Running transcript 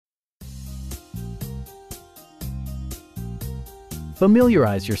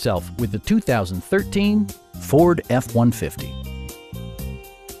Familiarize yourself with the 2013 Ford F-150.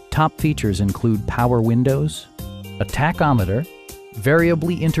 Top features include power windows, a tachometer,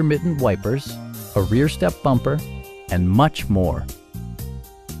 variably intermittent wipers, a rear step bumper, and much more.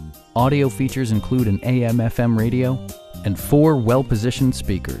 Audio features include an AM/FM radio and 4 well-positioned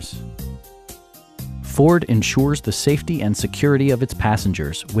speakers. Ford ensures the safety and security of its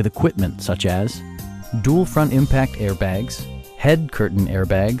passengers with equipment such as dual front impact airbags, head curtain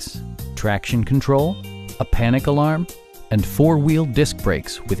airbags, traction control, a panic alarm, and 4-wheel disc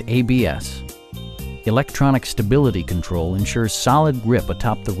brakes with ABS. Electronic stability control ensures solid grip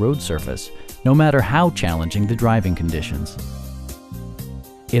atop the road surface, no matter how challenging the driving conditions.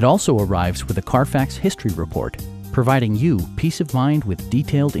 It also arrives with a Carfax history report, providing you peace of mind with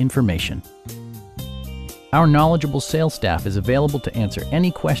detailed information. Our knowledgeable sales staff is available to answer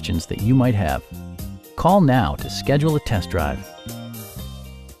any questions that you might have. Call now to schedule a test drive.